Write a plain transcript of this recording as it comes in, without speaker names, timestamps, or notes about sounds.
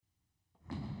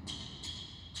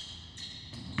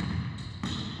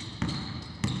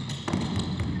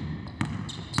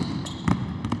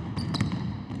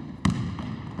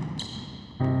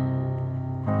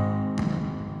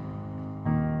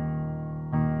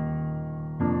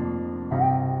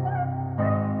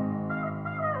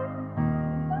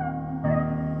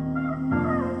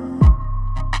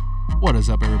What is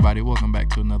up, everybody? Welcome back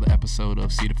to another episode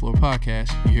of See the Floor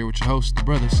Podcast. You're here with your hosts, the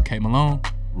brothers, K. Malone,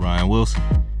 Ryan Wilson.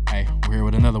 Hey, we're here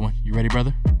with another one. You ready,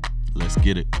 brother? Let's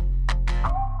get it.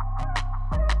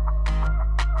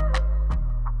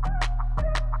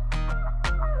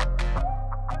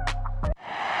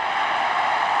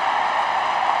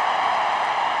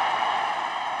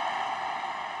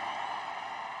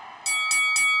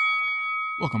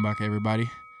 Welcome back, everybody.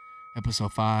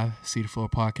 Episode 5, See the Floor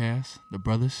Podcast. The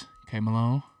brothers, K.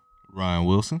 Malone, Ryan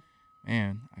Wilson.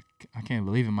 Man, I can't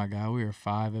believe it, my guy. We are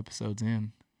 5 episodes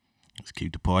in. Let's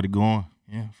keep the party going.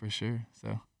 Yeah, for sure.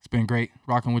 So it's been great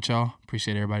rocking with y'all.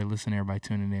 Appreciate everybody listening, everybody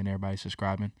tuning in, everybody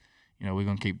subscribing. You know, we're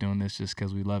gonna keep doing this just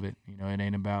because we love it. You know, it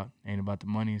ain't about the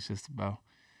money. It's just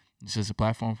a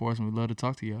platform for us, and we love to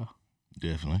talk to y'all.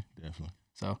 Definitely.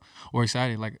 So we're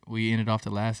excited. Like we ended off the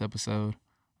last episode.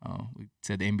 We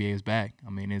said the NBA is back. I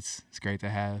mean, it's great to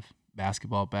have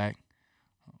basketball back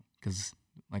because,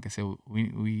 like I said,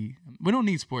 we don't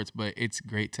need sports, but it's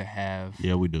great to have.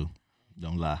 Yeah, we do.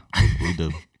 Don't lie, we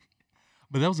do.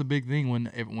 But that was a big thing when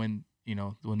the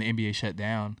NBA shut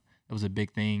down. That was a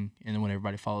big thing, and then when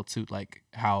everybody followed suit, like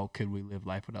how could we live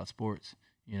life without sports?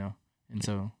 You know, and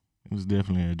so it was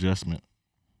definitely an adjustment.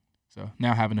 So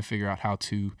now having to figure out how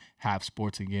to have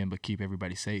sports again, but keep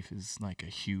everybody safe is like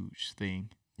a huge thing.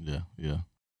 Yeah.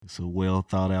 It's a well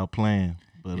thought out plan,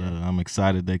 but I'm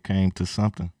excited they came to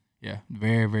something. Yeah,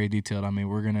 very, very detailed. I mean,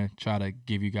 we're going to try to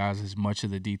give you guys as much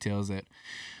of the details that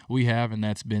we have and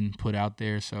that's been put out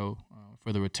there. So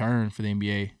for the return for the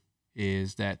NBA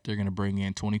is that they're going to bring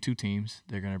in 22 teams.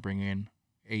 They're going to bring in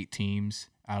 8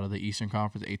 teams out of the Eastern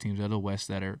Conference, 8 teams out of the West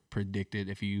that are predicted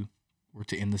if you were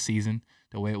to end the season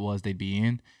the way it was, they'd be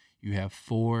in. You have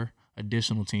 4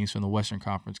 additional teams from the Western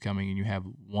Conference coming, and you have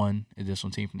 1 additional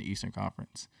team from the Eastern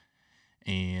Conference.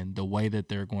 And the way that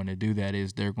they're going to do that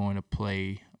is they're going to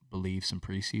play, I believe, some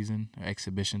preseason or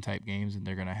exhibition type games, and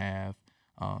they're going to have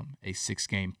a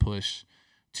 6-game push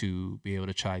to be able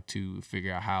to try to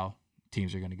figure out how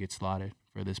teams are going to get slotted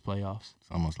for this playoffs. It's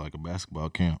almost like a basketball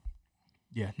camp.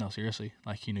 Yeah, no, seriously.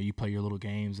 Like, you play your little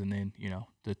games, and then,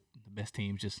 the best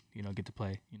teams just, get to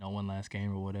play, one last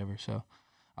game or whatever. So,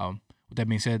 with that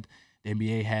being said, the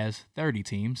NBA has 30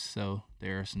 teams, so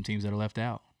there are some teams that are left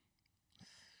out,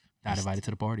 not invited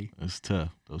to the party. It's tough.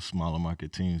 Those smaller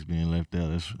market teams being left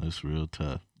out, that's real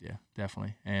tough. Yeah,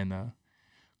 definitely. And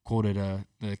quoted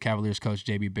the Cavaliers coach,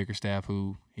 J.B. Bickerstaff,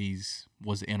 who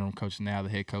was the interim coach now, the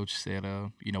head coach, said,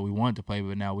 we wanted to play,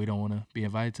 but now we don't want to be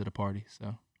invited to the party.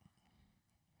 So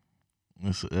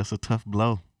that's a tough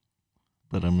blow.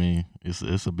 But, I mean, it's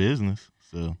a business.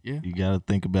 So you got to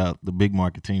think about the big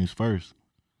market teams first.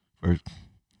 First,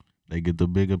 they get the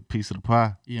bigger piece of the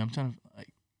pie. Yeah, I'm trying to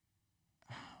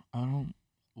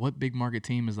what big market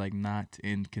team is like not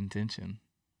in contention?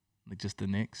 Like just the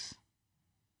Knicks?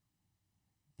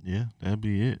 Yeah, that'd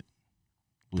be it.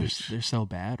 They're so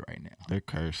bad right now. They're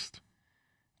cursed.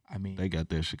 I mean, they got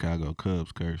their Chicago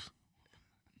Cubs cursed.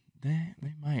 They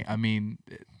might. I mean,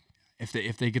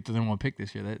 if they get the number 1 pick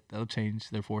this year, that'll change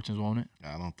their fortunes, won't it?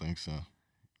 I don't think so.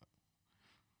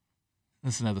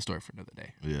 That's another story for another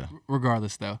day. Yeah.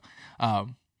 Regardless, though,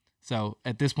 so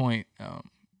at this point,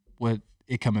 with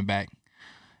it coming back,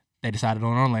 they decided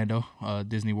on Orlando,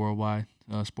 Disney Worldwide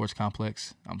Sports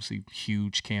Complex. Obviously,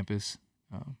 huge campus,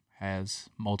 has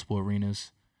multiple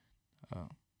arenas,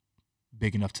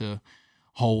 big enough to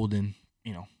hold and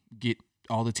get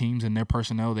all the teams and their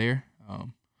personnel there.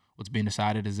 What's being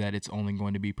decided is that it's only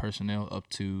going to be personnel up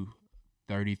to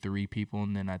 33 people,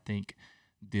 and then I think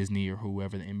Disney or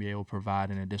whoever, the NBA, will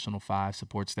provide an additional 5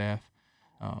 support staff.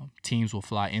 Teams will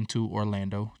fly into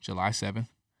Orlando July 7th.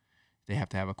 They have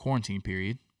to have a quarantine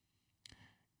period.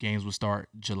 Games will start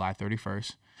July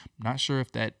 31st. I'm not sure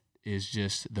if that is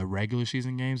just the regular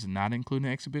season games and not including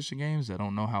the exhibition games. I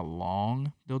don't know how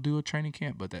long they'll do a training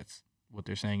camp, but that's what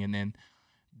they're saying. And then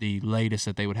the latest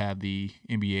that they would have the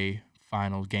NBA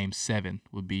final game 7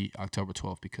 would be October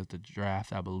 12th because the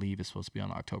draft, I believe, is supposed to be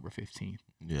on October 15th.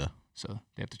 Yeah. So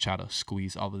they have to try to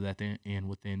squeeze all of that in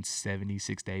within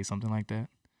 76 days, something like that.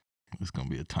 It's going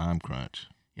to be a time crunch.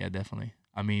 Yeah, definitely.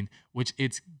 I mean, which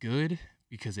it's good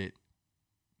because it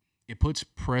puts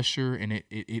pressure and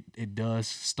it does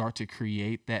start to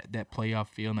create that playoff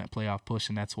feel and that playoff push.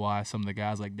 And that's why some of the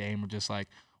guys like Dame are just like,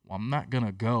 well, I'm not going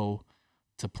to go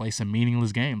to play some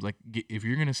meaningless games. Like, if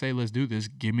you're going to say, let's do this,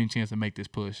 give me a chance to make this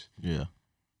push. Yeah.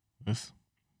 It's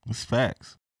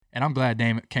facts. And I'm glad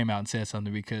Dame came out and said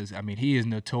something because, I mean, he is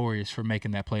notorious for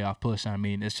making that playoff push. I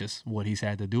mean, it's just what he's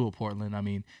had to do with Portland. I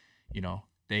mean,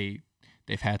 they've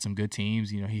had some good teams.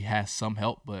 He has some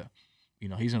help, but,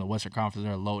 he's in the Western Conference.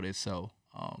 They're loaded. So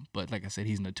But like I said,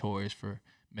 he's notorious for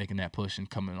making that push and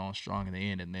coming on strong in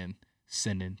the end, and then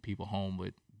sending people home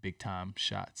with big time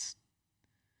shots.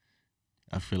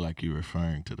 I feel like you're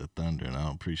referring to the Thunder, and I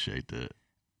don't appreciate that.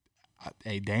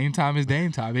 Hey, Dame time is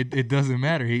Dame time. It doesn't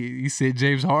matter. He said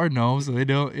James Harden home, so it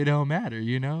don't matter.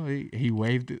 You know, he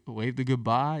waved the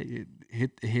goodbye.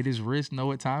 It hit his wrist. Know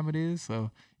what time it is.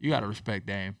 So you gotta respect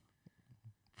Dame.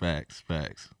 Facts.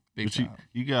 Big but time.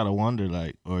 you gotta wonder,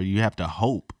 like, or you have to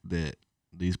hope that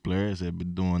these players have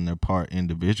been doing their part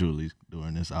individually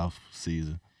during this off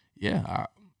season. Yeah,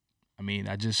 I mean,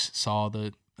 I just saw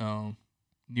the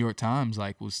New York Times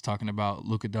was talking about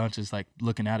Luka Doncic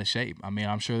looking out of shape. I mean,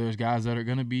 I'm sure there's guys that are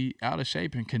going to be out of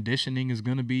shape, and conditioning is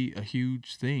going to be a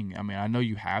huge thing. I mean, I know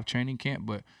you have training camp,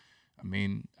 but I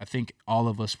mean, I think all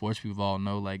of us sports people all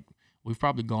know we've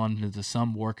probably gone into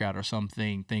some workout or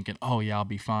something thinking, oh yeah, I'll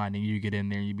be fine, and you get in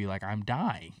there and you be like, I'm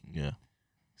dying. Yeah.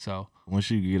 So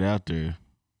once you get out there,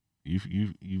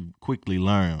 you quickly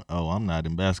learn, oh, I'm not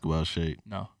in basketball shape.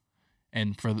 No.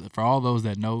 And for all those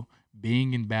that know,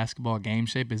 being in basketball game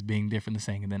shape is being different than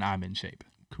saying, and then I'm in shape.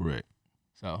 Correct.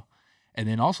 So, and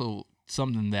then also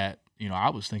something that, I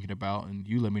was thinking about, and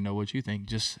you let me know what you think,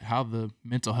 just how the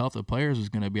mental health of players is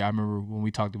going to be. I remember when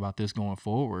we talked about this going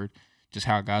forward, just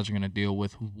how guys are going to deal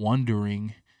with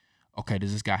wondering, okay,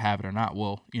 does this guy have it or not?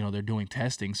 Well, they're doing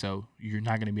testing, so you're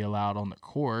not going to be allowed on the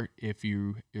court if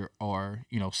you are,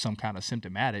 some kind of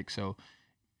symptomatic. So,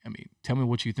 I mean, tell me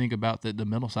what you think about the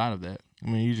mental side of that. I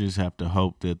mean, you just have to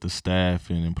hope that the staff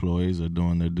and employees are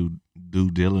doing their due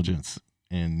diligence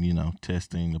and,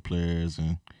 testing the players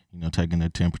and, taking their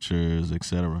temperatures, et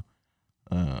cetera.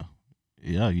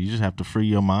 Yeah, you just have to free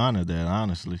your mind of that,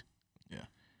 honestly. Yeah.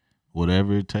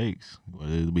 Whatever it takes,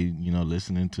 whether it be,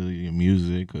 listening to your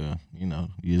music or,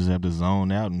 you just have to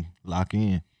zone out and lock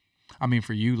in. I mean,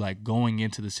 for you, going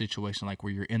into the situation,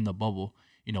 where you're in the bubble,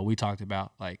 we talked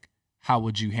about, how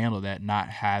would you handle that, not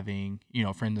having,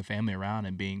 friends and family around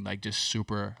and being just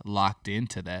super locked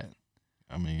into that?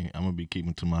 I mean, I'm going to be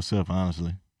keeping to myself,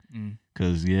 honestly.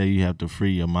 Because, yeah, you have to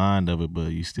free your mind of it,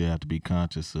 but you still have to be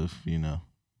conscious of,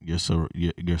 your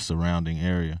surrounding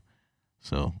area.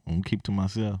 So I'm going to keep to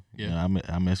myself. Yeah.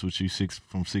 I mess with you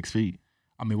from 6 feet.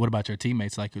 I mean, what about your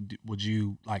teammates? Would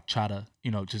you try to,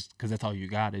 just because that's all you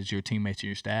got is your teammates and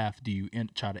your staff, do you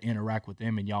try to interact with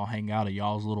them and y'all hang out in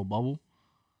y'all's little bubble?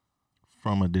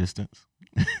 From a distance.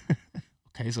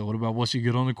 Okay, so what about once you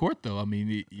get on the court, though? I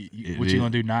mean, what you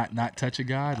gonna do? Not touch a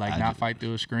guy? Not fight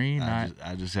through a screen?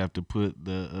 I just have to put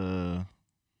the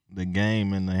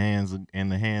game in the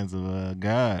hands of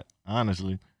God.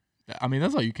 Honestly, I mean,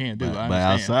 that's all you can do. But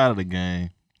outside of the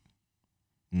game,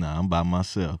 I'm by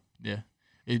myself. Yeah.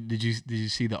 Did you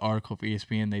see the article for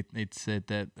ESPN? They said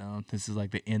that this is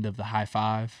the end of the high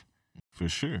five. For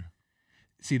sure.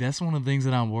 See, that's one of the things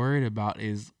that I'm worried about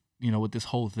is, with this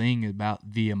whole thing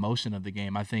about the emotion of the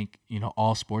game. I think,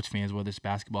 all sports fans, whether it's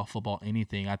basketball, football,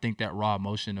 anything, I think that raw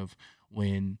emotion of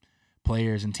when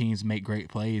players and teams make great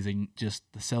plays and just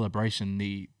the celebration,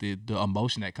 the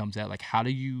emotion that comes out, how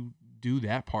do you do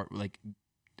that part?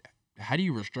 How do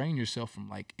you restrain yourself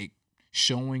from it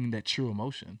showing that true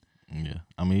emotion? Yeah.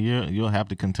 I mean, you'll have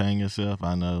to contain yourself.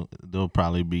 I know there'll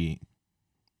probably be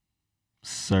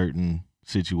certain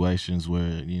situations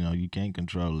where you can't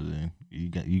control it, and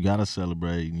you got to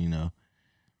celebrate,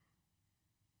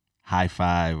 high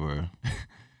five or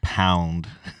pound.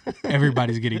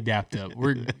 Everybody's getting dapped up.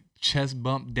 We're chest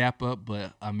bump, dap up,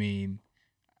 but I mean,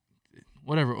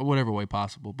 whatever way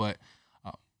possible. But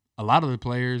a lot of the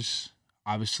players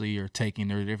obviously are taking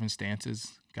their different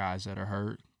stances. Guys that are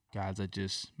hurt, guys that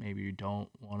just maybe don't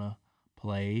want to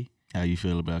play. How you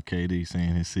feel about KD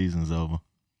saying his season's over?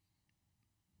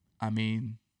 I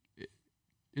mean,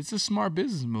 it's a smart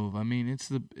business move. I mean,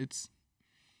 it's.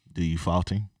 Do you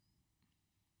fault him?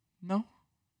 No,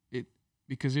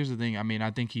 because here's the thing. I mean,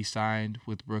 I think he signed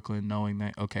with Brooklyn knowing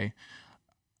that, okay,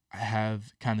 I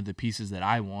have kind of the pieces that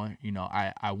I want.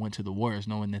 I went to the Warriors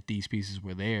knowing that these pieces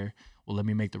were there. Well, let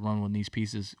me make the run when these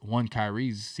pieces. One,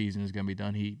 Kyrie's season is going to be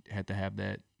done. He had to have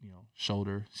that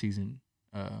shoulder season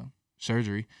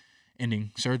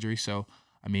ending surgery. So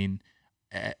I mean,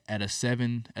 at a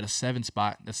seven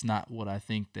spot, that's not what I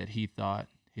think that he thought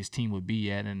his team would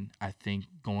be at. And I think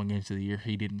going into the year,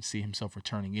 he didn't see himself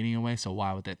returning anyway. So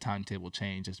why would that timetable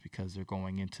change just because they're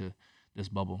going into this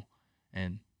bubble?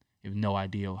 And you have no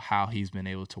idea how he's been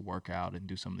able to work out and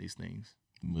do some of these things.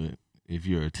 But if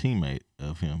you're a teammate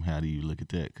of him, how do you look at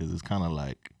that? Because it's kind of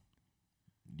like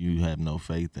you have no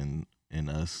faith in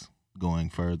us going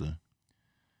further.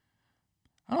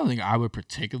 I don't think I would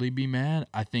particularly be mad.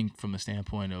 I think from the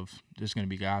standpoint of there's going to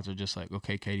be guys who are just like,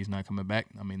 okay, Katie's not coming back.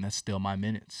 I mean, that's still my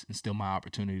minutes and still my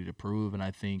opportunity to prove. And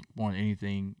I think more than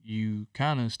anything, you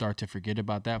kind of start to forget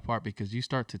about that part because you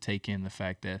start to take in the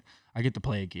fact that I get to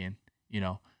play again,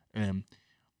 and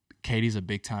Katie's a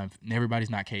big time. Everybody's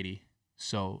not Katie.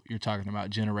 So you're talking about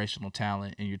generational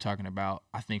talent and you're talking about,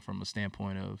 I think from a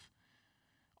standpoint of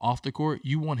off the court,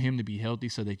 you want him to be healthy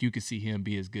so that you can see him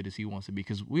be as good as he wants to be.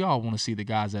 Because we all want to see the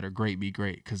guys that are great be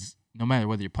great. Because no matter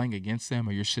whether you're playing against them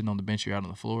or you're sitting on the bench or you're out on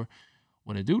the floor,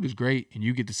 when a dude is great and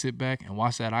you get to sit back and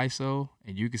watch that ISO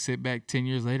and you can sit back 10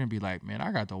 years later and be like, man,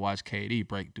 I got to watch KD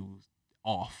break dudes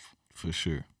off. For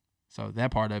sure. So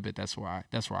that part of it, that's where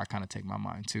I kind of take my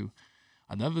mind too.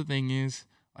 Another thing is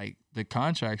like the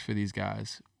contracts for these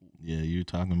guys. Yeah, you're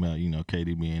talking about,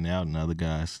 KD being out and other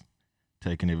guys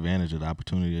taking advantage of the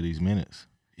opportunity of these minutes.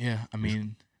 Yeah, I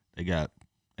mean, they got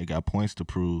points to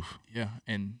prove. Yeah,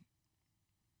 and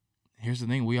here's the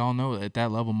thing: we all know at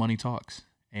that level, money talks.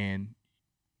 And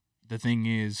the thing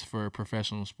is, for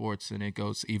professional sports, and it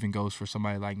goes for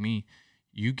somebody like me,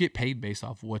 you get paid based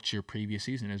off what your previous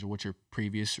season is or what your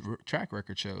previous track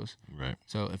record shows. Right.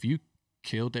 So if you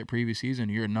killed that previous season,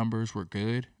 your numbers were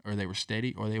good, or they were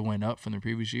steady, or they went up from the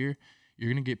previous year,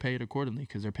 you're going to get paid accordingly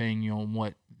because they're paying you on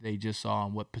what they just saw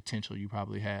and what potential you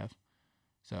probably have.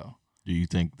 So, do you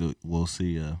think that we'll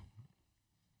see a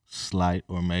slight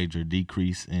or major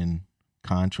decrease in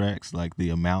contracts, like the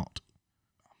amount?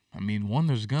 I mean, one,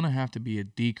 there's going to have to be a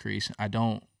decrease. I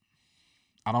don't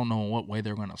know in what way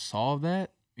they're going to solve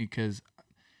that because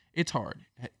it's hard.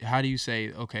 How do you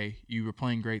say, okay, you were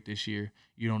playing great this year,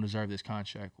 you don't deserve this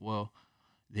contract? Well,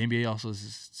 the NBA also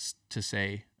is to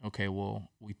say, okay, well,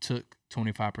 we took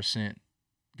 25%.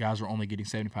 Guys were only getting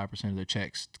 75% of their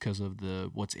checks because of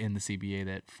what's in the CBA,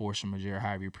 that force majeure,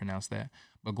 however you pronounce that.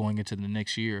 But going into the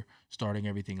next year, starting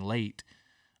everything late,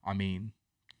 I mean,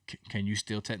 can you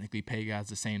still technically pay guys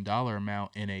the same dollar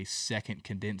amount in a second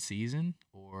condensed season?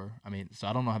 Or, I mean, so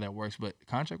I don't know how that works. But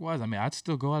contract-wise, I mean, I'd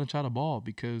still go out and try to ball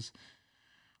because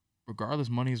regardless,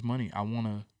 money is money. I want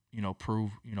to,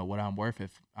 prove, what I'm worth.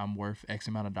 If I'm worth X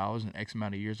amount of dollars and X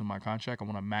amount of years on my contract, I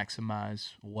want to maximize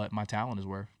what my talent is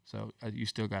worth. So you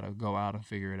still got to go out and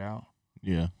figure it out.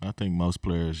 Yeah, I think most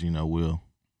players, will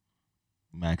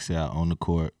max out on the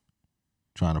court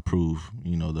trying to prove,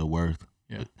 their worth.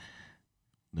 Yeah. But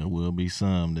there will be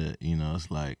some that,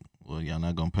 it's like, well, y'all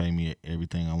not going to pay me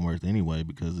everything I'm worth anyway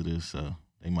because of this. So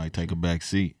they might take a back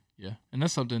seat. Yeah, and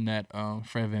that's something that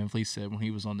Fred VanVleet said when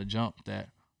he was on the jump, that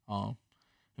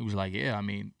he was like, yeah, I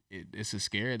mean, it's a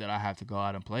scary that I have to go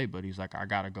out and play, but he's like, I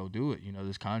got to go do it.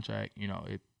 This contract,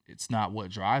 it's not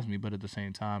what drives me, but at the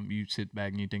same time, you sit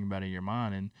back and you think about it in your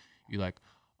mind and you're like,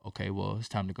 okay, well, it's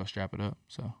time to go strap it up.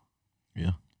 So,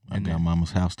 yeah, I got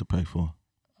mama's house to pay for.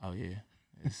 Oh, yeah.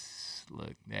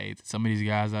 Look, some of these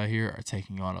guys out here are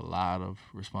taking on a lot of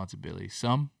responsibility.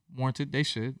 Some warranted, they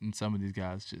should, and some of these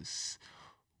guys just,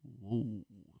 whoa,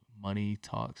 money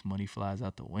talks, money flies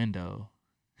out the window.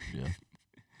 Yeah.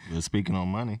 But speaking on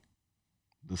money,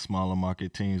 the smaller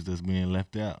market teams that's being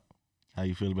left out, how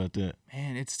you feel about that?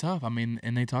 Man, it's tough. I mean,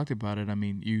 and they talked about it. I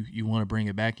mean, you want to bring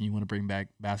it back and you want to bring back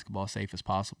basketball safe as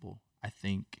possible. I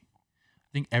think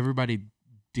everybody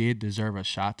did deserve a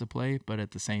shot to play, but at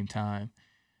the same time,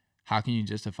 how can you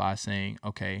justify saying,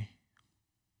 okay,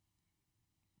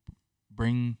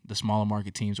 bring the smaller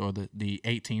market teams or the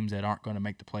 8 teams that aren't going to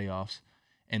make the playoffs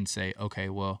and say, okay,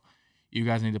 well, you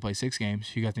guys need to play 6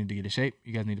 games. You guys need to get in shape.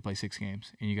 You guys need to play 6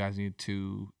 games. And you guys need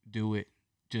to do it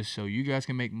just so you guys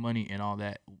can make money and all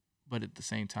that. But at the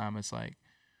same time, it's like,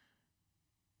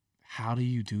 how do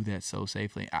you do that so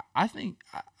safely? I think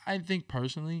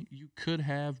personally, you could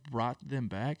have brought them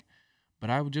back, but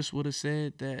I would have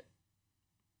said that,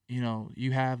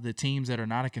 you have the teams that are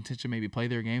not a contention maybe play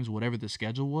their games, whatever the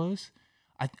schedule was.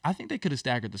 I think they could have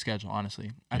staggered the schedule,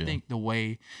 honestly. I think the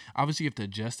way, obviously you have to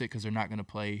adjust it because they're not going to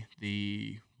play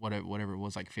the whatever it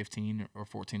was, like 15 or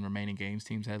 14 remaining games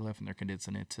teams had left, and they're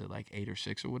condensing it to like 8 or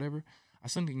 6 or whatever. I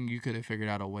still think you could have figured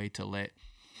out a way to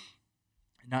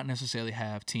not necessarily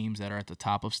have teams that are at the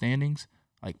top of standings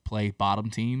like play bottom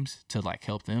teams to like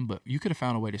help them, but you could have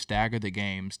found a way to stagger the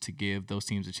games to give those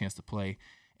teams a chance to play,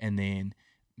 and then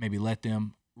maybe let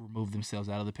them remove themselves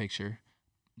out of the picture,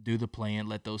 do the play-in,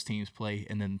 let those teams play,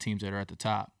 and then the teams that are at the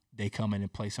top, they come in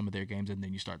and play some of their games, and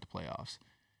then you start the playoffs.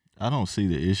 I don't see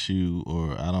the issue,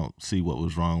 or I don't see what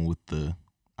was wrong with the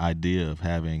idea of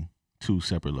having 2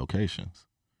 separate locations.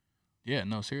 Yeah,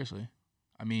 no, seriously.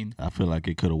 I mean, I feel like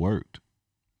it could have worked,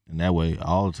 and that way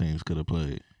all teams could have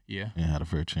played. Yeah. And had a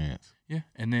fair chance. Yeah,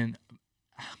 and then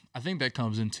I think that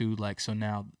comes into like, so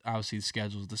now obviously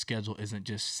the schedule isn't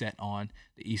just set on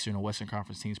the Eastern and Western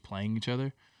Conference teams playing each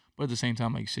other, but at the same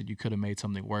time, like you said, you could have made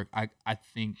something work. I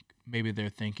think maybe their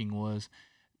thinking was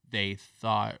they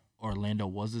thought Orlando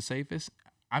was the safest.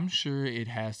 I'm sure it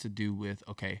has to do with,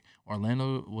 okay,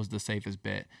 Orlando was the safest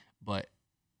bet, but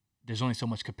there's only so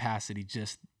much capacity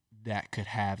just that could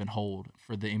have and hold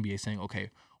for the NBA saying, okay,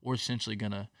 we're essentially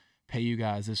gonna pay you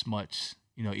guys this much,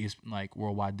 it's like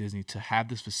Worldwide Disney to have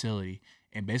this facility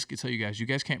and basically tell you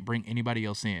guys can't bring anybody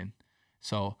else in.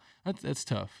 So that's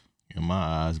tough. In my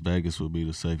eyes, Vegas would be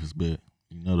the safest bet.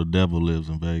 The devil lives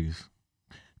in Vegas.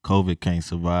 COVID can't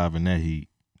survive in that heat.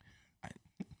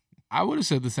 I would have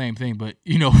said the same thing, but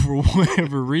for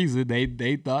whatever reason,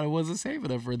 they thought it wasn't safe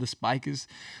enough, or the spike is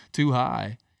too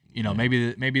high.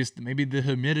 Maybe the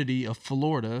humidity of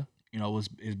Florida,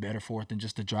 is better for it than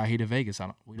just the dry heat of Vegas.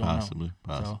 We don't know. Possibly.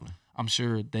 So I'm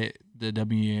sure that the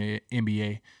NBA,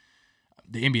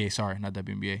 sorry, not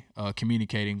WNBA,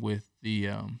 communicating with the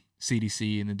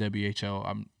CDC and the WHO.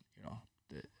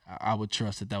 I would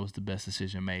trust that was the best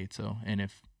decision made. So, and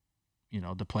if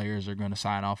the players are going to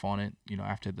sign off on it,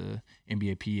 after the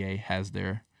NBA PA has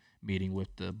their meeting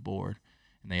with the board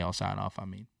and they all sign off,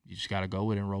 you just got to go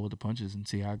with it and roll with the punches and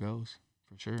see how it goes,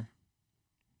 for sure.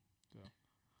 So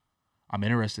I'm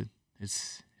interested.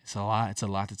 It's a lot. It's a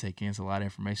lot to take in. It's a lot of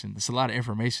information. It's a lot of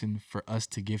information for us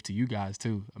to give to you guys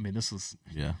too. This was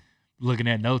looking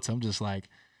at notes. I'm just like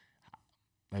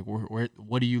where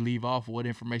what do you leave off? What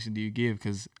information do you give?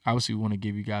 Because obviously we want to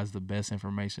give you guys the best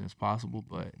information as possible,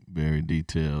 but very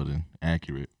detailed and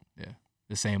accurate. Yeah,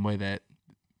 the same way that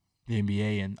the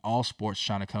NBA and all sports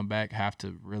trying to come back have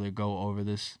to really go over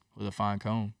this with a fine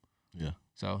comb. Yeah.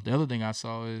 So the other thing I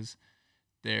saw is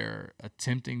they're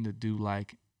attempting to do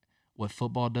like what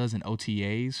football does in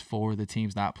OTAs for the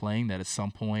teams not playing, that at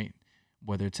some point,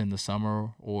 whether it's in the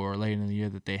summer or later in the year,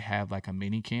 that they have like a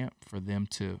mini camp for them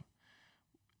to.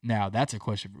 Now, that's a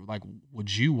question. Like,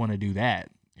 would you want to do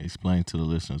that? Explain to the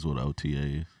listeners what OTA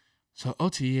is. So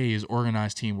OTA is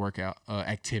organized team workout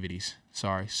activities.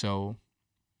 Sorry. So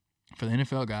for the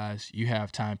NFL guys, you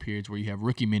have time periods where you have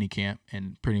rookie minicamp,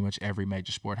 and pretty much every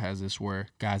major sport has this, where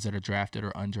guys that are drafted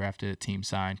or undrafted, team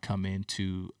signed, come in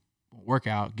to work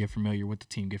out, get familiar with the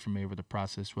team, get familiar with the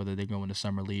process, whether they go into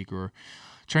summer league or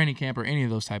training camp or any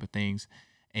of those type of things.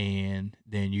 And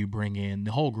then you bring in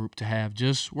the whole group to have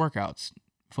just workouts.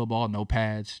 Football, no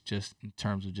pads, just in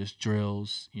terms of just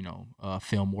drills,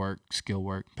 film work, skill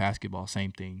work. Basketball,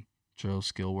 same thing, drills,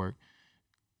 skill work,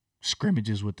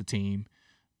 scrimmages with the team.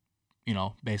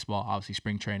 Baseball, obviously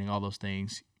spring training, all those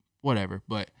things, whatever.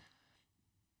 But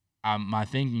my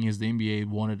thinking is the NBA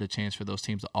wanted a chance for those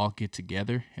teams to all get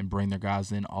together and bring their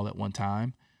guys in all at one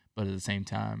time. But at the same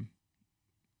time,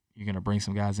 you're going to bring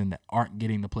some guys in that aren't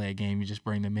getting to play a game. You just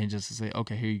bring them in just to say,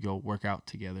 okay, here you go, work out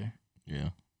together. Yeah.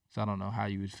 So I don't know how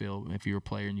you would feel if you were a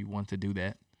player and you wanted to do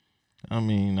that.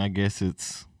 I guess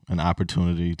it's an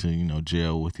opportunity to,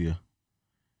 gel with your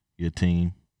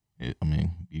team. You're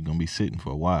going to be sitting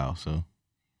for a while. So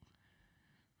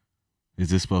is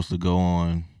this supposed to go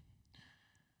on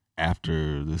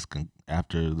after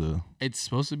the? It's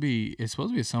supposed to be at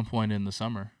some point in the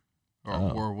summer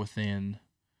or within.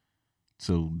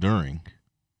 So during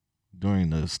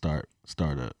the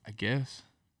startup, I guess.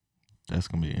 That's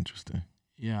going to be interesting.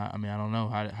 Yeah, I don't know.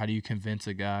 How do you convince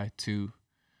a guy to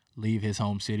leave his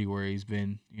home city where he's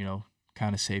been,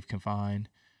 kind of safe, confined,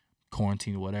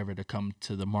 quarantined, whatever, to come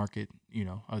to the market,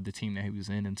 of the team that he was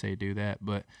in and say do that?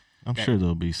 But I'm sure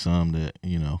there'll be some that,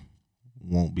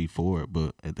 won't be for it.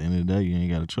 But at the end of the day, you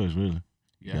ain't got a choice, really.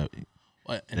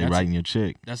 They writing your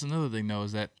check. That's another thing, though,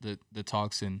 is that the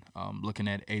talks and looking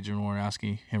at Adrian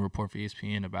Wojnarowski and report for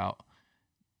ESPN about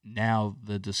now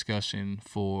the discussion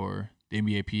for the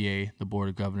NBA PA, the Board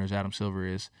of Governors, Adam Silver,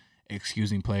 is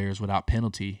excusing players without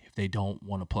penalty if they don't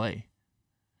want to play.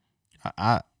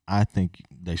 I think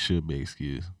they should be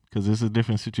excused because it's a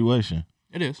different situation.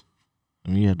 It is.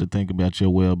 You have to think about your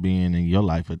well-being and your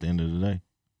life at the end of the day.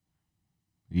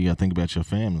 You got to think about your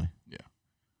family. Yeah.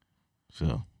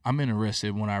 So I'm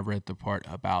interested when I read the part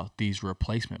about these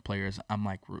replacement players. I'm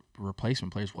like,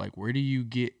 replacement players, like, where do you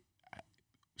get?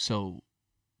 So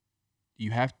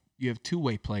you have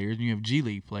two-way players and you have G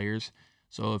League players.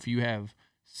 So if you have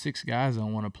 6 guys that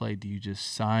want to play, do you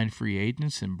just sign free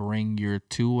agents and bring your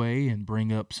two-way and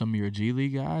bring up some of your G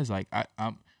League guys? Like,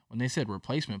 I'm when they said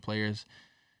replacement players,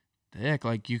 the heck,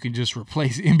 like, you can just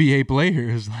replace NBA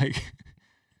players. Like,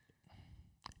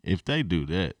 if they do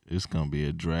that, it's going to be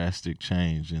a drastic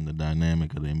change in the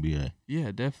dynamic of the NBA.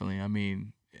 Yeah, definitely.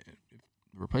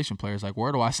 Replacement players, like,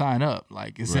 where do I sign up?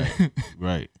 Like, is right. that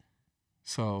right?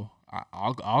 So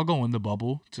I'll go in the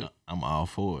bubble to. I'm all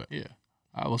for it. Yeah,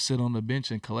 I will sit on the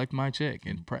bench and collect my check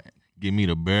and pray. Give me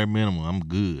the bare minimum. I'm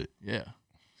good. Yeah.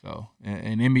 So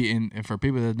and NBA and for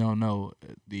people that don't know,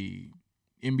 the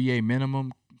NBA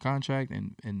minimum contract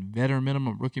and veteran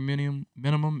minimum, rookie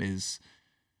minimum is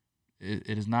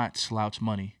it is not slouch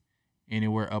money,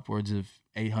 anywhere upwards of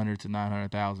 800 to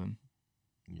 900,000.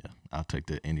 Yeah, I'll take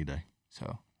that any day.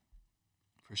 So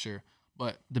for sure.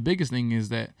 But the biggest thing is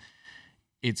that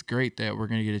it's great that we're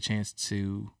going to get a chance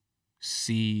to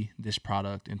see this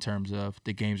product in terms of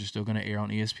the games are still going to air on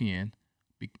ESPN.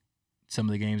 Some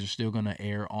of the games are still going to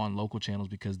air on local channels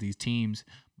because these teams,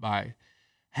 by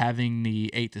having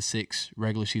the 8 to 6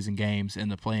 regular season games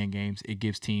and the playing games, it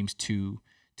gives teams to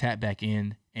tap back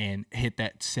in and hit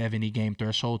that 70 game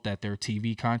threshold that their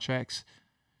TV contracts.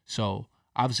 So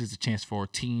obviously it's a chance for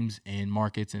teams and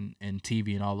markets and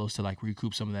TV and all those to like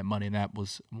recoup some of that money. And that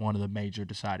was one of the major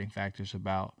deciding factors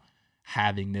about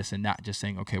having this and not just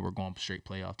saying, okay, we're going straight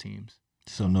playoff teams.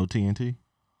 So no TNT?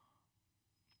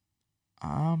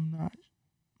 I'm not.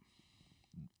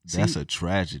 That's a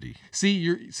tragedy.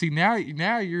 Now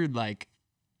you're like,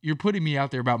 you're putting me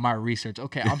out there about my research.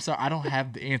 Okay, I'm sorry, I don't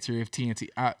have the answer if TNT.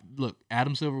 Look,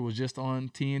 Adam Silver was just on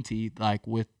TNT, like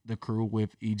with the crew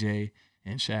with EJ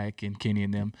and Shaq and Kenny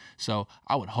and them. So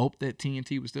I would hope that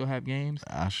TNT would still have games.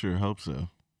 I sure hope so.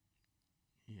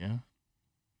 Yeah.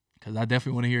 Because I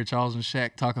definitely want to hear Charles and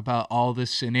Shaq talk about all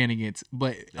this shenanigans.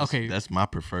 But okay, that's my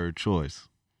preferred choice.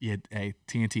 Yeah, hey,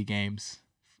 TNT games.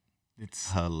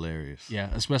 It's hilarious. Yeah,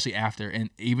 especially after,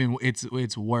 and even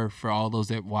it's worth for all those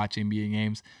that watch NBA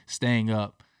games staying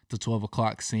up to 12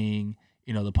 o'clock seeing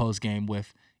the post game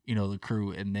with the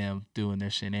crew and them doing their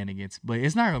shenanigans. But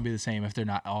it's not gonna be the same if they're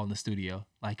not all in the studio.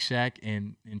 Like Shaq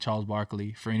and Charles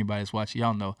Barkley, for anybody that's watching,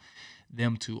 y'all know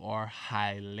them two are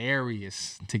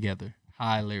hilarious together.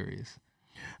 Hilarious.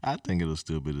 I think it'll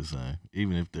still be the same,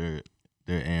 even if they're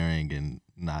airing and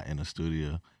not in a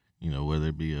studio. Whether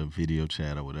it be a video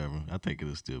chat or whatever, I think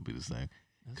it'll still be the same.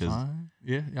 That's fine.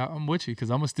 Yeah, I'm with you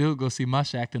because I'm going to still go see my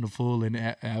Shaq in the full and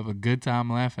have a good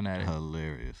time laughing at it.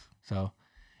 Hilarious. So,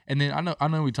 and then I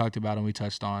know we talked about and we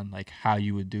touched on like how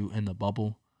you would do in the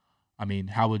bubble. I mean,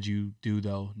 how would you do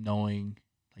though, knowing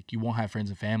like you won't have friends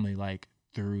and family like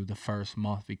through the first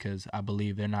month because I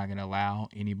believe they're not going to allow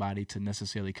anybody to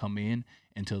necessarily come in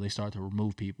until they start to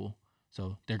remove people.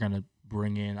 So they're going to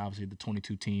bring in obviously the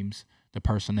 22 teams, the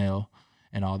personnel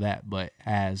and all that. But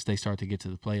as they start to get to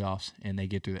the playoffs and they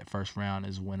get through that first round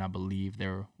is when I believe they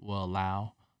will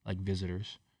allow like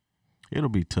visitors. It'll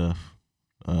be tough.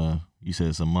 You said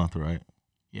it's a month, right?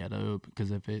 Yeah,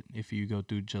 because if you go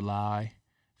through July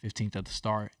 15th at the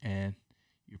start and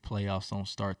your playoffs don't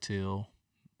start till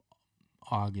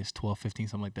August 12th, 15th,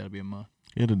 something like that, it'll be a month.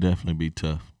 It'll definitely be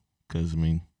tough because,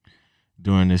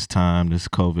 during this time, this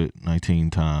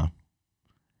COVID-19 time,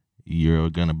 you're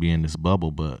going to be in this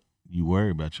bubble, but you worry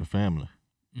about your family.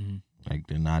 Mm-hmm. Like,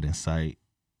 they're not in sight.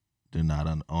 They're not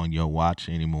on your watch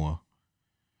anymore.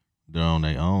 They're on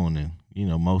their own. And,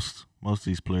 most of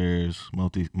these players,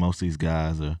 most of these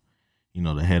guys are,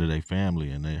 the head of their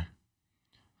family, and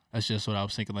that's just what I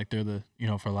was thinking. Like, they're the,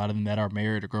 for a lot of them that are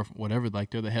married or girlfriend, whatever, like,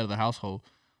 they're the head of the household.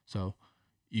 So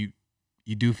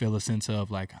you do feel a sense of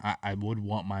like I would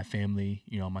want my family,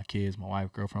 my kids, my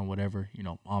wife, girlfriend, whatever,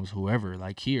 moms, whoever,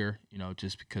 like here,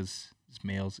 just because as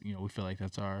males, we feel like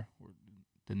that's the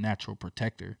natural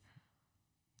protector.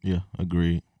 Yeah,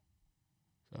 agreed.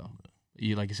 So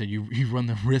you, like I said, you run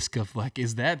the risk of like,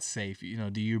 is that safe?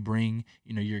 Do you bring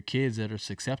your kids that are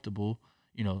susceptible,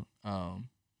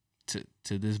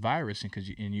 to this virus because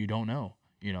you don't know,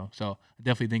 So I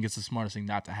definitely think it's the smartest thing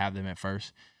not to have them at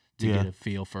first to get a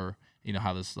feel for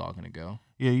how this is all going to go.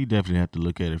 Yeah, you definitely have to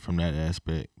look at it from that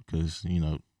aspect because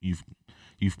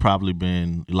you've probably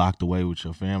been locked away with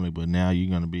your family, but now you're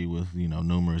going to be with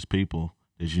numerous people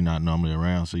that you're not normally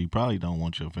around, so you probably don't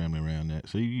want your family around that.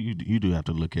 So you do have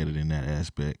to look at it in that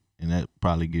aspect, and that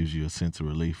probably gives you a sense of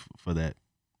relief for that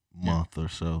month or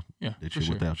so that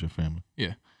you're without your family.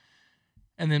 Yeah,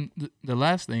 and then the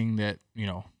last thing that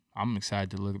I'm excited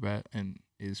to look at and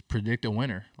is predict a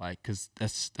winner, like because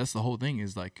that's the whole thing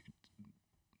is like.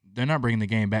 They're not bringing the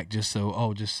game back just so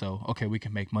okay, we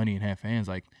can make money and have fans.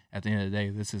 Like at the end of the day,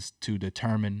 this is to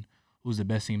determine who's the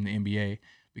best team in the NBA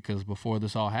because before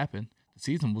this all happened, the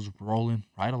season was rolling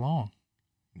right along.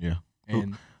 Yeah.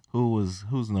 And who's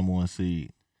the number one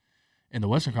seed? In the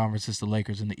Western Conference, it's the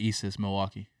Lakers. In the East, it's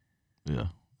Milwaukee. Yeah,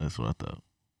 that's what I thought.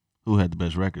 Who had the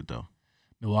best record though?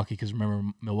 Milwaukee, because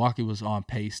remember, Milwaukee was on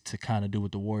pace to kind of do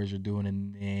what the Warriors are doing,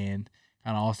 and then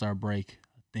kind of All-Star break.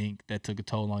 Think that took a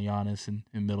toll on Giannis and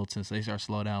Middleton, so they start to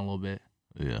slow down a little bit.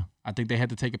 Yeah. I think they had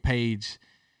to take a page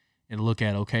and look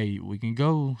at, okay, we can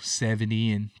go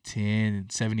 70-10 and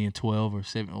 70-12 or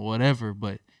 7 or whatever,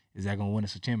 but is that going to win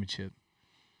us a championship?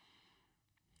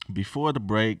 Before the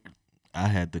break, I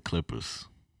had the Clippers.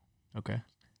 Okay.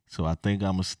 So I think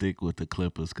I'm going to stick with the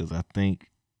Clippers because I think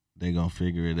they're going to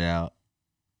figure it out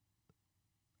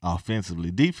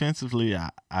offensively. Defensively,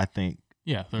 I think.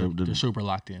 Yeah, they're super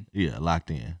locked in. Yeah, locked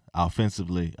in.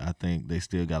 Offensively, I think they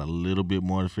still got a little bit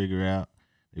more to figure out.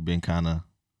 They've been kind of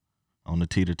on the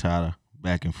teeter-totter,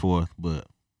 back and forth, but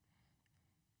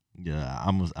yeah,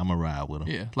 I'm a ride with them.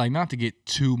 Yeah, like not to get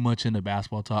too much into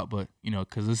basketball talk, but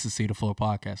because this is See the Floor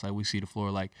podcast, like we see the floor.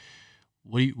 Like,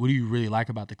 what do you really like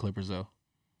about the Clippers though?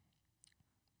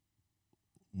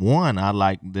 One, I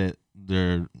like that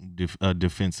they're a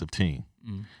defensive team.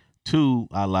 Mm. Two,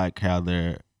 I like how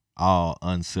they're all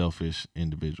unselfish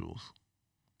individuals,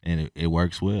 and it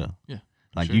works well. Yeah,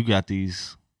 like sure. You got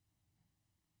these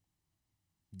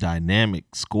dynamic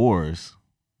scorers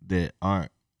that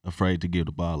aren't afraid to give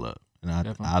the ball up, and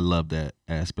I love that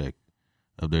aspect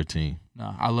of their team.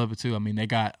 No, I love it too. I mean, they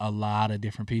got a lot of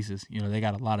different pieces. They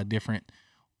got a lot of different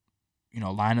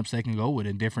lineups they can go with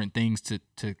and different things to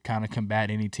kind of combat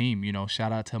any team.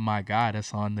 Shout out to my guy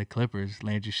that's on the Clippers,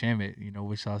 Landry Shamet,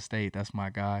 Wichita State. That's my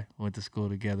guy. Went to school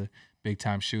together, big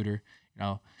time shooter.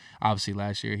 Obviously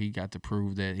last year he got to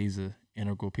prove that he's an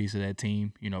integral piece of that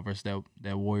team, versus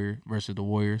that Warrior versus the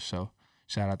Warriors. So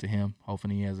shout out to him.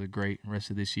 Hopefully he has a great rest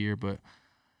of this year. But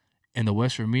in the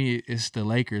West for me, it's the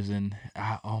Lakers, and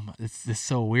it's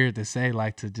so weird to say,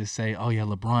 like to just say, oh yeah,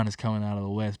 LeBron is coming out of the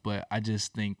West, but I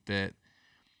just think that,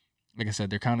 like I said,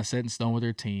 they're kind of set in stone with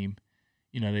their team.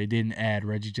 They didn't add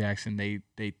Reggie Jackson.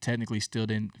 They technically still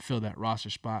didn't fill that roster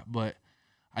spot, but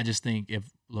I just think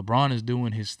if LeBron is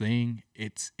doing his thing,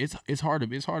 it's hard to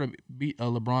beat a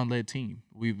LeBron-led team.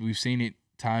 We've seen it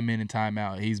time in and time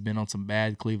out. He's been on some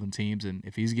bad Cleveland teams, and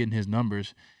if he's getting his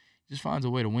numbers, he just finds a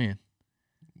way to win.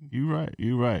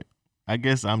 You're right. I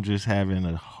guess I'm just having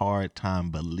a hard time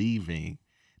believing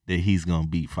that he's gonna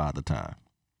beat Father Time.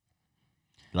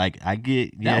 Like I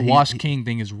get that Wash King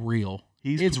thing is real.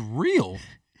 It's real.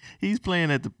 He's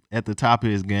playing at the top of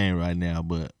his game right now,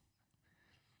 but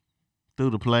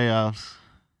through the playoffs,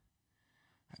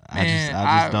 I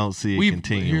just don't see it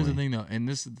continuing. Here's the thing though, and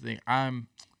this is the thing. I'm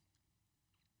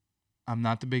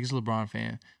not the biggest LeBron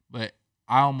fan, but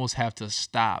I almost have to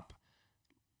stop.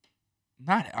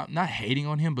 Not hating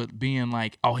on him, but being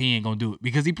like, oh, he ain't gonna do it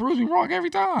because he proves me wrong every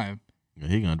time. Yeah,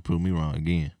 he gonna prove me wrong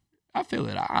again. I feel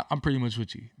it. I'm pretty much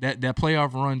with you. That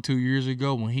playoff run 2 years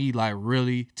ago when he like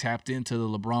really tapped into the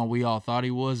LeBron we all thought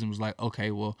he was and was like, okay,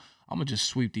 well, I'm gonna just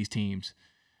sweep these teams.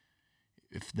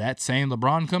 If that same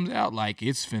LeBron comes out, like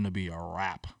it's finna be a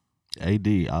wrap.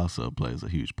 AD also plays a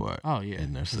huge part. Oh yeah,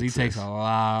 in their because success. he takes a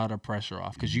lot of pressure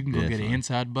off. Because you can go get an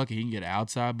inside bucket, he can get an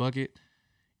outside bucket.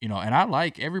 And I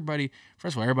like everybody.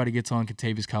 First of all, everybody gets on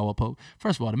Kentavious Caldwell-Pope.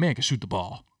 First of all, the man can shoot the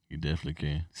ball. You definitely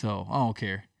can. So I don't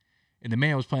care. And the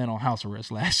man was playing on house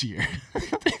arrest last year.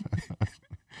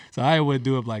 So I wouldn't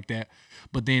do it like that.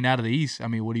 But then out of the East, I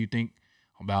mean, what do you think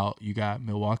about, you got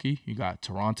Milwaukee, you got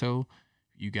Toronto,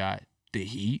 you got the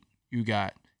Heat, you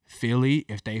got Philly,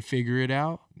 if they figure it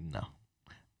out? No.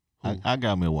 I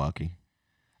got Milwaukee.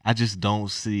 I just don't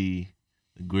see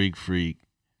the Greek Freak.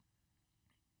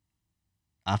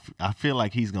 I feel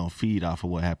like he's going to feed off of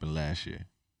what happened last year.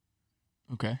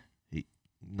 Okay.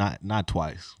 Not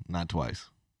twice. Not twice.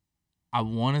 I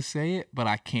want to say it, but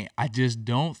I can't. I just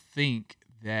don't think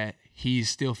that he's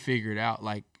still figured out.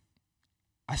 Like,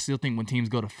 I still think when teams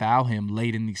go to foul him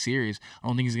late in these series, I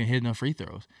don't think he's going to hit enough free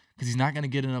throws because he's not going to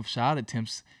get enough shot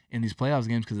attempts in these playoffs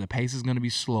games because the pace is going to be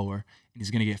slower and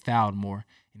he's going to get fouled more,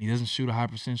 and he doesn't shoot a high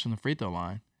percentage from the free throw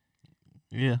line.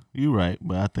 Yeah, you're right,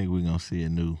 but I think we're going to see a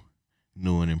new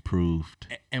and improved.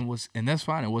 And that's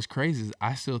fine. And what's crazy is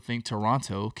I still think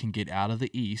Toronto can get out of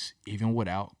the East even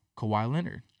without Kawhi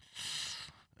Leonard.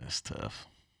 That's tough.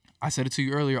 I said it to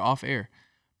you earlier off air.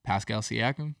 Pascal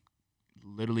Siakam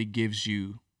literally gives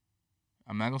you,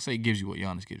 I'm not going to say gives you what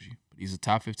Giannis gives you, but he's a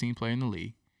top 15 player in the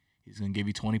league. He's going to give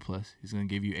you 20 plus. He's going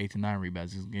to give you 8 to 9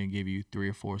 rebounds. He's going to give you 3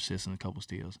 or 4 assists and a couple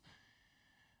steals.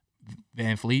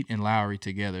 Van Fleet and Lowry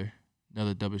together,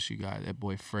 another WSU guy. That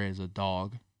boy Fred is a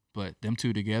dog. But them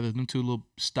two together, them two little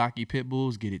stocky pit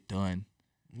bulls, get it done.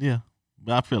 Yeah.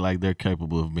 But I feel like they're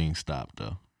capable of being stopped,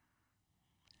 though.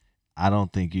 I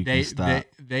don't think you can stop.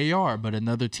 They are, but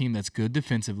another team that's good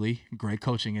defensively, great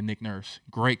coaching in Nick Nurse.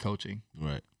 Great coaching.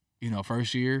 Right.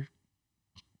 First year,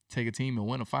 take a team and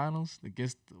win the finals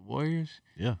against the Warriors.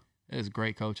 Yeah. That is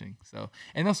great coaching. So,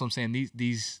 and that's what I'm saying.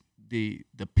 These the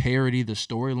parity, the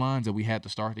storylines that we had to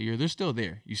start the year, they're still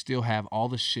there. You still have all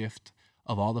the shift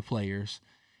of all the players,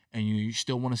 and you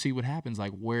still want to see what happens,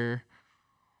 like where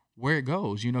it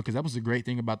goes, because that was the great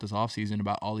thing about this offseason,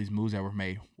 about all these moves that were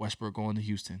made. Westbrook going to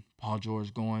Houston, Paul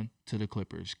George going to the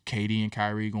Clippers, KD and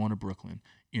Kyrie going to Brooklyn,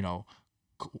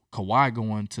 Kawhi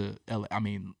going to LA,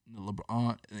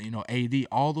 LeBron, AD,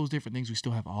 all those different things. We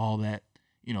still have all that,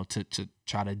 to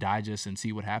try to digest and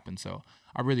see what happens. So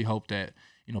I really hope that,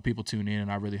 people tune in,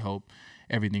 and I really hope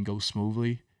everything goes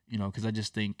smoothly, because I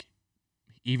just think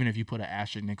even if you put an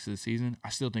asterisk next to the season, I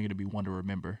still think it'll be one to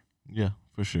remember. Yeah,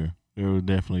 for sure. There were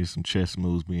definitely some chess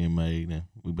moves being made, and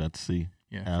we're about to see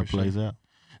how it plays out.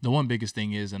 The one biggest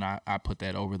thing is, and I put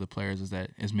that over the players, is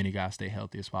that as many guys stay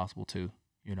healthy as possible too,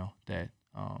 that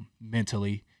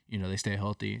mentally, they stay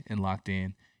healthy and locked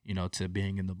in, to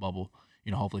being in the bubble.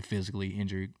 Hopefully physically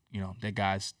injured, that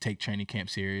guys take training camp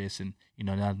serious, and,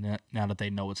 now that they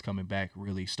know what's coming back,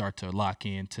 really start to lock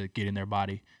in to get in their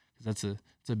body, because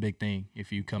it's a big thing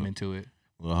if you come into it.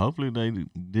 Well, hopefully they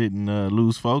didn't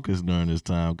lose focus during this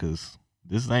time, because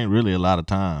this ain't really a lot of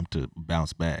time to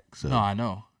bounce back. So. No, I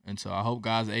know. And so I hope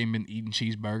guys ain't been eating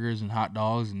cheeseburgers and hot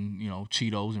dogs and,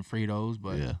 Cheetos and Fritos,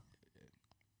 but yeah.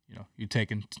 You're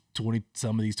taking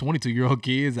some of these 22-year-old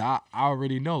kids. I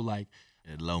already know, like,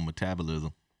 at low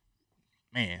metabolism.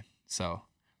 Man, so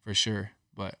for sure.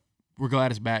 But we're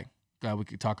glad it's back. Glad we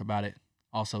could talk about it.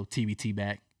 Also, TBT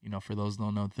back. For those who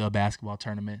don't know, the basketball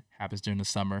tournament happens during the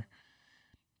summer.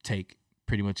 Take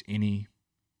pretty much any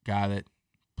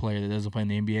player that doesn't play in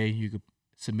the NBA. You could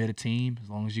submit a team as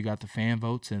long as you got the fan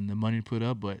votes and the money to put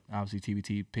up. But obviously,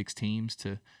 TBT picks teams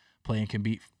to play and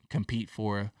compete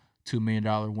for a $2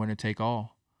 million winner take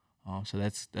all. So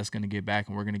that's going to get back,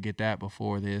 and we're going to get that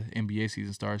before the NBA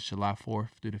season starts, July 4th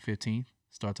through the 15th.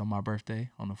 Starts on my birthday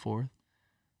on the 4th.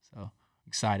 So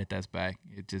excited that's back.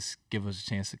 It just gives us a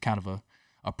chance to kind of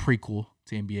a prequel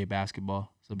to NBA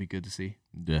basketball. So it'll be good to see.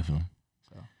 Definitely.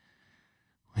 So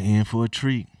we're in for a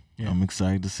treat. Yeah. I'm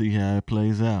excited to see how it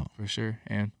plays out. For sure.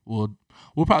 And we'll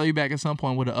probably be back at some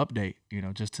point with an update,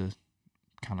 just to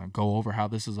kind of go over how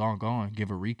this is all going, give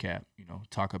a recap,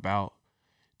 talk about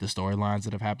the storylines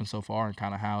that have happened so far and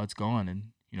kind of how it's gone,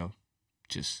 and,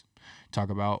 just talk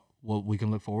about what we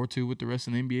can look forward to with the rest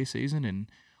of the NBA season and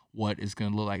what it's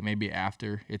going to look like maybe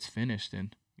after it's finished.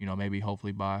 And, maybe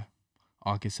hopefully by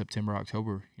August, September,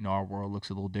 October, our world looks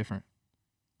a little different.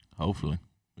 Hopefully.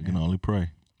 We can only pray.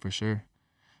 For sure.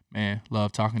 Man,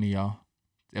 love talking to y'all.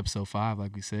 Episode 5,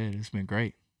 like we said, it's been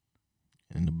great.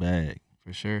 In the bag.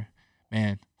 For sure.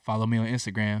 Man, follow me on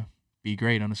Instagram,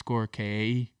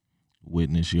 BeGreat_KAE.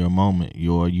 Witness your moment.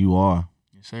 You are.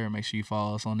 Yes, sir. Make sure you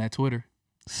follow us on that Twitter.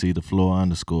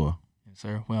 _. Yes,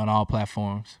 sir. We're on all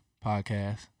platforms.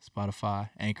 Podcast, Spotify,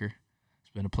 Anchor.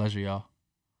 It's been a pleasure, y'all.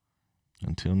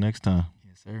 Until next time.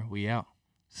 Yes, sir. We out.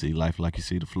 See life like you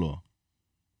see the floor.